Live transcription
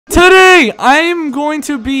Today, I am going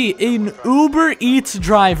to be an Uber Eats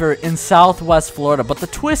driver in Southwest Florida. But the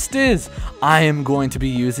twist is, I am going to be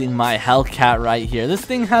using my HELLCAT right here. This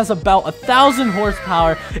thing has about 1,000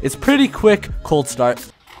 horsepower. It's pretty quick. Cold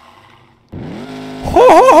start. Ho,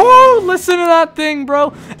 ho, ho! Listen to that thing,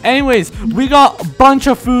 bro. Anyways, we got a bunch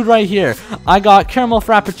of food right here. I got caramel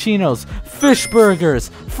frappuccinos, fish burgers,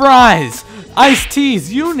 fries, iced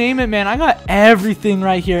teas, you name it, man. I got everything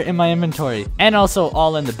right here in my inventory. And also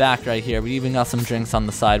all in the back right here. We even got some drinks on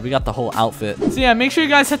the side. We got the whole outfit. So yeah, make sure you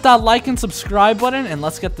guys hit that like and subscribe button, and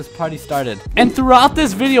let's get this party started. And throughout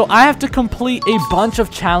this video, I have to complete a bunch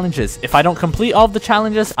of challenges. If I don't complete all of the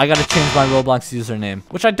challenges, I gotta change my Roblox username,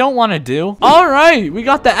 which I don't want to do. All right, we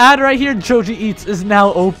got the ad right here. JoJewyd Eats is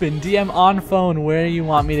now open. DM on phone where you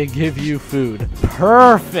want me to give you food.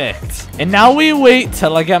 Perfect. And now we wait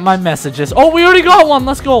till I get my messages. Oh, we already got one.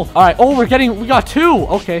 Let's go. All right. Oh, we got two.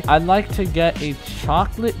 Okay. I'd like to get a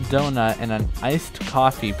chocolate donut and an iced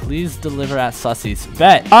coffee. Please deliver at Sussy's.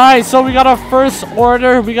 Bet. All right. So we got our first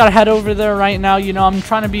order. We got to head over there right now. You know, I'm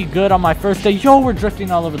trying to be good on my first day. Yo, we're drifting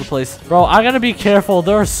all over the place. Bro, I got to be careful.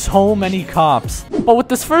 There are so many cops. But with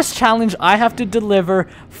this first challenge, I have to deliver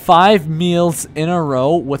 5 meals in a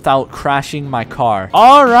row without crashing my car.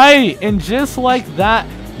 All right. And just like that,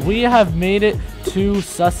 we have made it to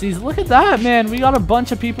Sussy's. Look at that, man. We got a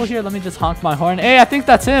bunch of people here. Let me just honk my horn. Hey, I think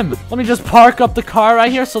that's him. Let me just park up the car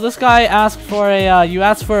right here. So this guy asked for a, you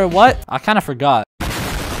asked for a what? I kind of forgot.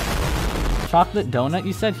 Chocolate donut,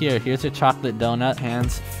 you said? Here's your chocolate donut.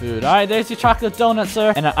 Hands food. All right, there's your chocolate donut,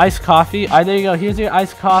 sir. And an iced coffee. All right, there you go. Here's your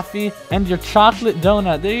iced coffee and your chocolate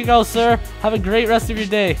donut. There you go, sir. Have a great rest of your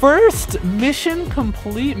day. First mission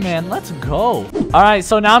complete, man. Let's go. All right,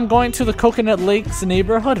 so now I'm going to the Coconut Lakes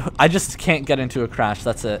neighborhood. I just can't get into a crash.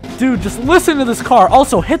 That's it. Dude, just listen to this car.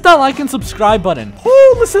 Also, hit that like and subscribe button.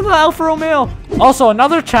 Oh, listen to the Alfa Romeo. Also,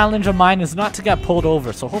 another challenge of mine is not to get pulled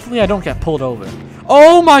over. So hopefully I don't get pulled over.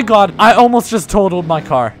 Oh my God, I almost just totaled my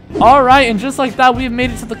car. All right, and just like that, we have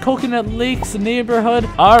made it to the Coconut Lakes neighborhood.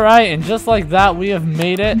 All right, and just like that, we have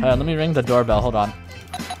made it. Let me ring the doorbell. Hold on.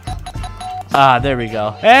 Ah, there we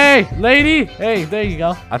go. Hey, lady. Hey, there you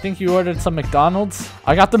go. I think you ordered some McDonald's.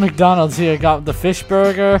 I got the McDonald's here. Got the fish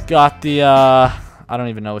burger. Got the, I don't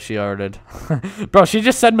even know what she ordered. Bro, she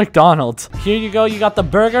just said McDonald's. Here you go. You got the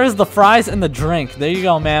burgers, the fries, and the drink. There you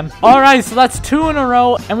go, man. All right, so that's 2 in a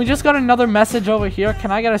row. And we just got another message over here. Can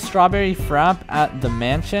I get a strawberry frap at the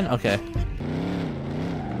mansion? Okay.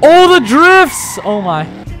 Oh, the drifts. Oh, my.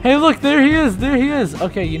 Hey, look, there he is. There he is.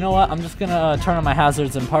 Okay, you know what? I'm just gonna turn on my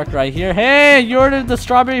hazards and park right here. Hey, you ordered the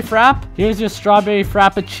strawberry frap? Here's your strawberry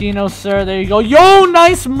frappuccino, sir. There you go. Yo,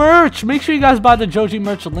 nice merch. Make sure you guys buy the JoJewyd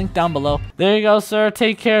merch. Link down below. There you go, sir.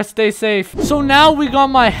 Take care. Stay safe. So now we got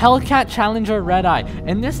my HELLCAT Challenger Red Eye.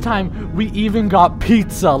 And this time, we even got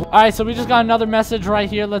pizza. All right, so we just got another message right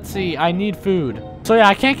here. Let's see. I need food. So yeah,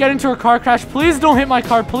 I can't get into a car crash. Please don't hit my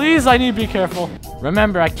car. Please, I need to be careful.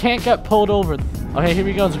 Remember, I can't get pulled over. Okay, here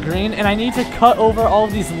we go. It's green. And I need to cut over all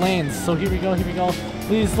of these lanes. So here we go. Here we go.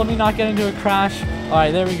 Please let me not get into a crash. All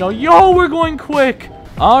right, there we go. Yo, we're going quick.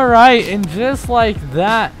 All right. And just like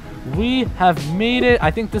that, we have made it.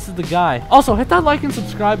 I think this is the guy. Also, hit that like and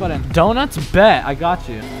subscribe button. Donuts, bet. I got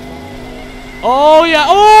you. Oh, yeah.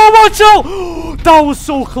 Oh, watch out. That was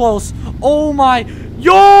so close. Oh, my.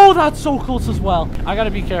 Yo, that's so close as well. I gotta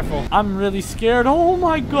be careful. I'm really scared. Oh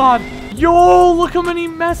my God. Yo, look how many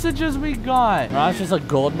messages we got. Mirage is a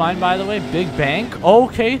gold mine, by the way. Big bank.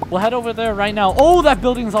 Okay, we'll head over there right now. Oh, that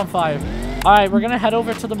building's on fire. All right, we're gonna head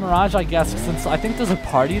over to the Mirage, I guess, since I think there's a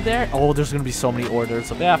party there. Oh, there's gonna be so many orders.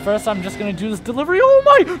 So yeah, first I'm just gonna do this delivery. Oh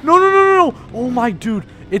my, no, no, no, no, no. Oh my, dude.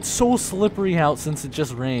 It's so slippery out since it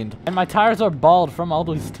just rained. And my tires are bald from all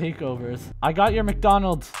these takeovers. I got your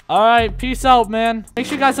McDonald's. All right, peace out, man. Make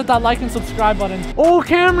sure you guys hit that like and subscribe button. Oh,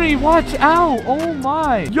 Camry, watch out. Oh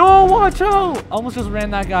my. Yo, watch out. Almost just ran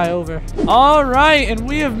that guy over. All right, and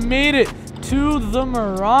we have made it to the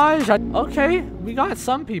Mirage. Okay, we got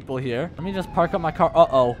some people here. Let me just park up my car.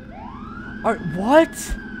 Uh-oh. All right, what?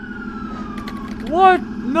 What?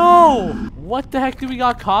 No. What the heck do we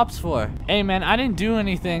got cops for? Hey, man, I didn't do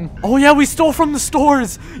anything. Oh, yeah, we stole from the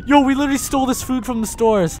stores. Yo, we literally stole this food from the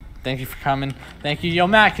stores. Thank you for coming. Thank you. Yo,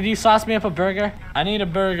 Matt, could you sauce me up a burger? I need a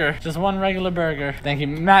burger. Just one regular burger. Thank you.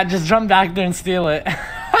 Matt, just jump back there and steal it.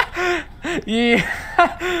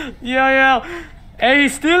 Yeah. Yo. Hey,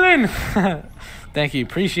 he's stealing. Thank you.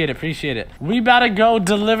 Appreciate it. Appreciate it. We better go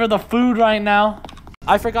deliver the food right now.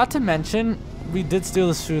 I forgot to mention, we did steal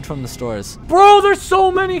this food from the stores. Bro, there's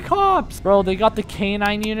so many cops. Bro, they got the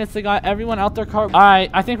K9 units. They got everyone out their car. All right,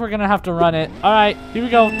 I think we're going to have to run it. All right, here we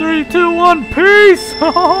go. 3, 2, 1, peace.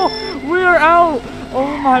 We are out.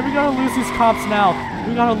 Oh my, we gotta lose these cops now.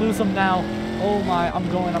 We gotta lose them now. Oh my, I'm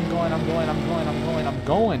going.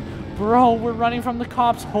 Bro, we're running from the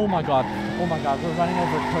cops. Oh my god, we're running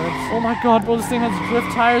over curbs. Oh my god, bro, this thing has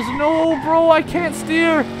drift tires. No, bro, I can't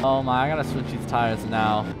steer. Oh my, I gotta switch these tires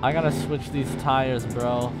now. I gotta switch these tires,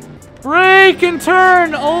 bro. Brake and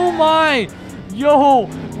turn. Oh my. Yo,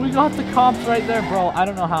 we got the cops right there, bro. I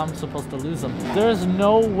don't know how I'm supposed to lose them. There's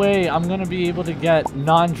no way I'm gonna be able to get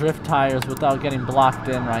non-drift tires without getting blocked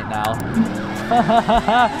in right now.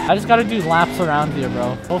 I just gotta do laps around here,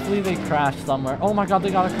 bro. Hopefully they crash somewhere. Oh my god, they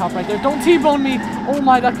got a cop right there. Don't T-bone me. Oh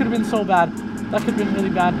my, that could have been so bad. That could have been really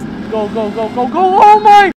bad. Go. Oh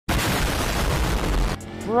my.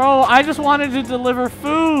 Bro, I just wanted to deliver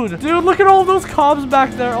food. Dude, look at all those cops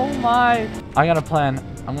back there. Oh my. I got a plan.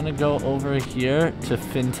 I'm gonna go over here to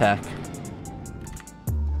FinTech.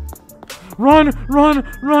 Run.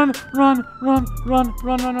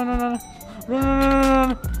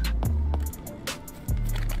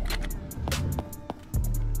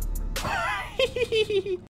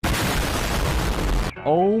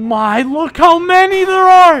 Oh my, look how many there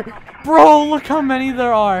are. Bro, look how many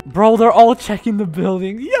there are. Bro, they're all checking the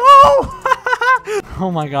building. Yo!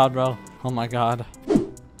 Oh my god, bro. Oh my god.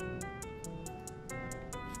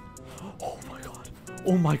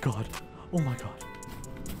 Oh my god.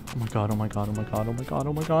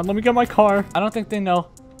 Let me get my car. I don't think they know.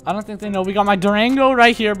 We got my Durango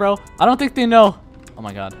right here, bro. I don't think they know. Oh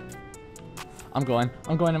my god. I'm going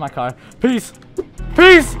in my car. Peace.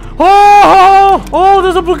 Oh,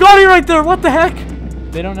 there's a Bugatti right there. What the heck?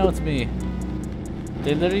 They don't know it's me.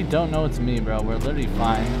 They literally don't know it's me, bro. We're literally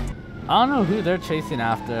fine. I don't know who they're chasing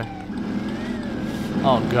after.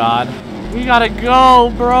 Oh god. We gotta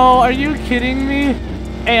go, bro. Are you kidding me?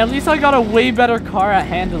 Hey, at least I got a way better car at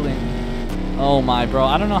handling. Oh my, bro.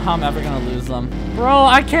 I don't know how I'm ever gonna lose them. Bro,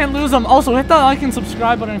 I can't lose them. Also, hit that like and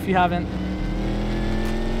subscribe button if you haven't.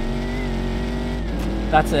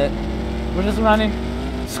 That's it. We're just running.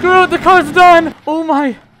 Screw it, the car's done. Oh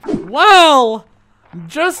my. Wow.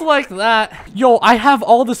 Just like that. Yo, I have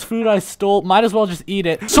all this food I stole. Might as well just eat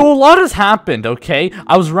it. So a lot has happened, okay?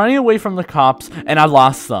 I was running away from the cops and I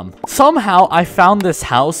lost them. Somehow I found this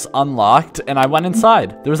house unlocked and I went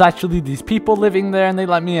inside. There was actually these people living there and they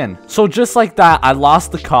let me in. So just like that, I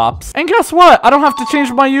lost the cops. And guess what? I don't have to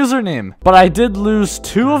change my username. But I did lose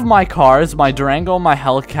 2 of my cars. My Durango and my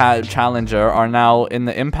HELLCAT Challenger are now in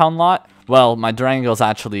the impound lot. Well, my Durango's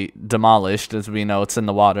actually demolished, as we know, it's in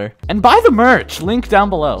the water. And buy the merch, link down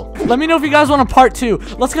below. Let me know if you guys want a part 2.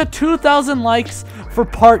 Let's get 2,000 likes for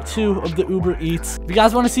part 2 of the Uber Eats. If you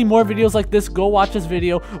guys want to see more videos like this, go watch this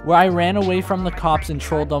video where I ran away from the cops and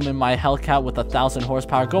trolled them in my HELLCAT with 1,000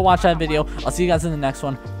 horsepower. Go watch that video. I'll see you guys in the next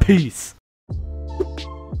one. Peace.